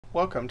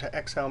Welcome to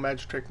Excel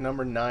Magic Trick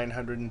number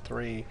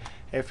 903.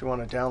 If you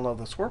want to download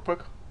this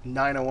workbook,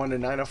 901 to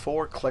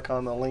 904, click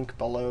on the link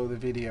below the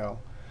video.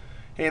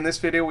 Hey, in this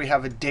video we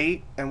have a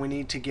date and we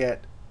need to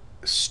get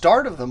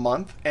start of the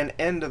month and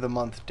end of the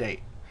month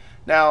date.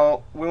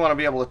 Now, we want to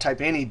be able to type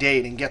any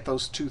date and get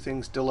those two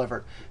things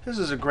delivered. This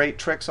is a great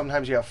trick.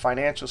 Sometimes you have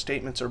financial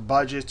statements or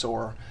budgets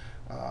or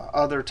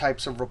other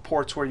types of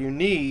reports where you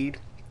need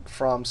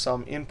from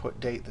some input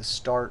date the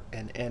start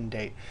and end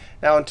date.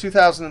 Now, in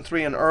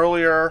 2003 and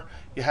earlier,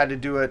 you had to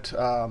do it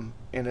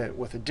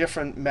with a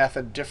different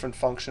method, different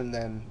function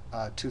than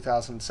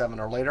 2007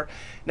 or later.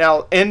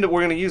 Now, we're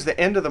going to use the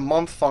end of the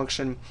month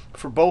function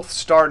for both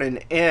start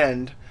and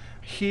end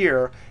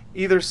here.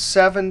 Either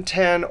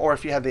 710 or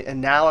if you have the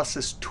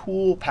analysis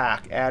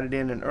Toolpak added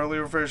in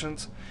earlier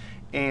versions.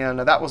 And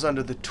that was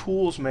under the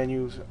Tools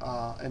menu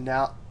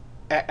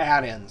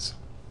add-ins.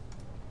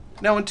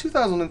 Now, in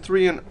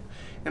 2003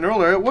 and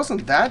earlier, it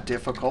wasn't that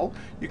difficult.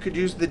 You could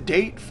use the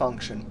date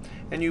function.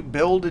 And you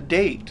build a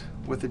date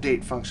with the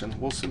date function.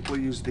 We'll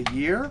simply use the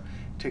year.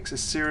 Takes a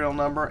serial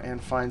number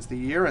and finds the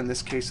year. In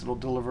this case, it'll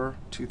deliver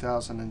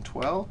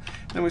 2012.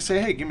 Then we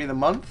say, hey, give me the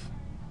month.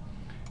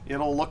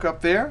 It'll look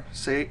up there,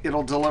 say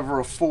it'll deliver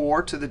a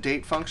 4 to the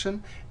date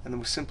function, and then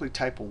we simply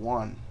type a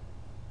 1.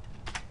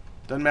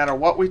 Doesn't matter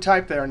what we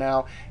type there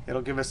now,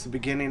 it'll give us the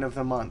beginning of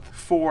the month.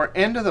 For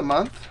end of the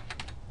month,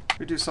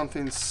 we do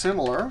something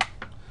similar.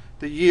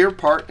 The year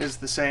part is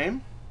the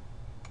same.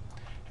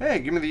 Hey,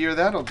 give me the year.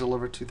 That'll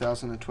deliver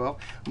 2012.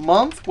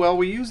 Month, well,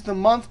 we use the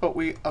month, but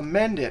we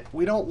amend it.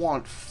 We don't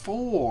want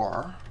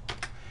 4.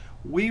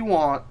 We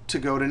want to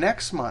go to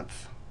next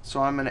month.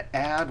 So I'm going to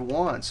add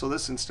 1. So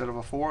this, instead of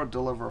a 4, will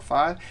deliver a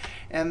 5.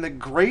 And the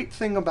great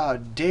thing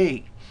about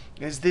date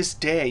is this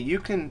day. You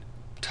can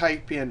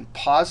type in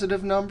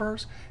positive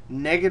numbers,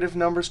 negative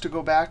numbers to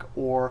go back,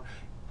 or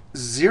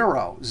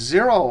 0.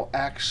 0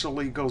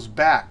 actually goes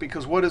back,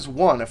 because what is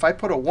 1? If I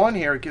put a 1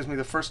 here, it gives me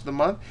the first of the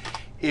month.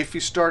 If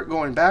you start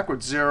going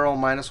backwards, 0,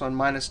 -1,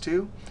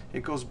 -2,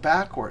 it goes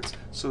backwards.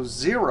 So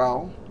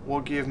 0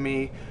 will give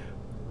me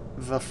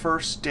the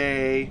first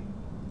day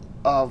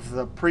of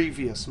the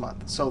previous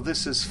month. So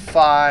this is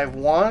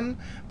 5/1.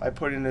 By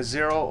putting a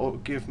 0, it will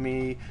give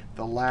me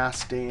the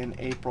last day in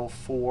April,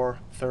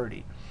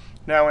 4/30.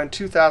 Now, in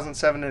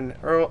 2007 and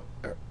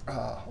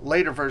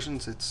later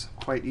versions, it's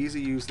quite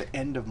easy. Use the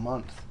end of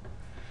month.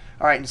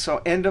 All right, and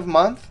so end of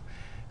month,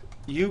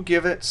 you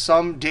give it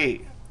some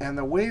date. And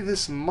the way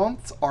this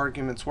month's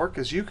arguments work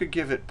is you could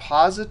give it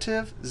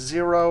positive,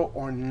 0,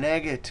 or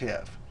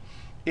negative.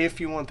 If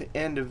you want the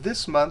end of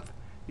this month,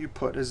 you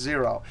put a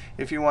 0.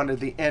 If you wanted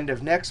the end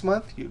of next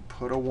month, you'd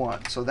put a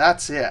 1. So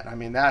that's it. I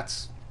mean,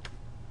 that's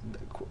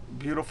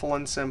beautiful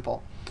and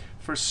simple.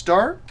 For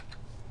start,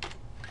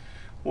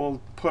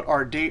 we'll put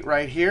our date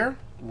right here.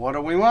 What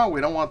do we want? We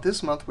don't want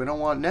this month. We don't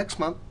want next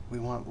month. We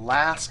want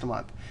last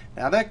month.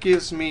 Now, that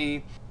gives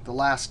me the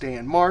last day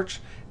in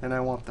March, and I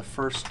want the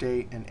first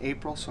day in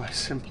April. So I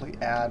simply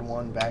add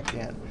 1 back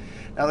in.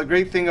 Now, the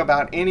great thing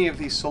about any of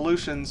these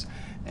solutions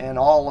and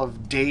all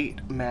of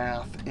date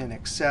math in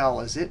Excel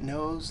is it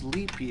knows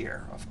leap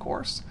year, of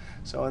course.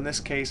 So in this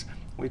case,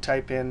 we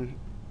type in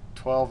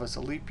 12 as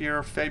a leap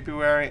year,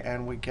 February,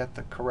 and we get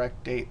the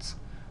correct dates.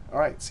 All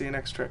right, see you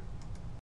next trick.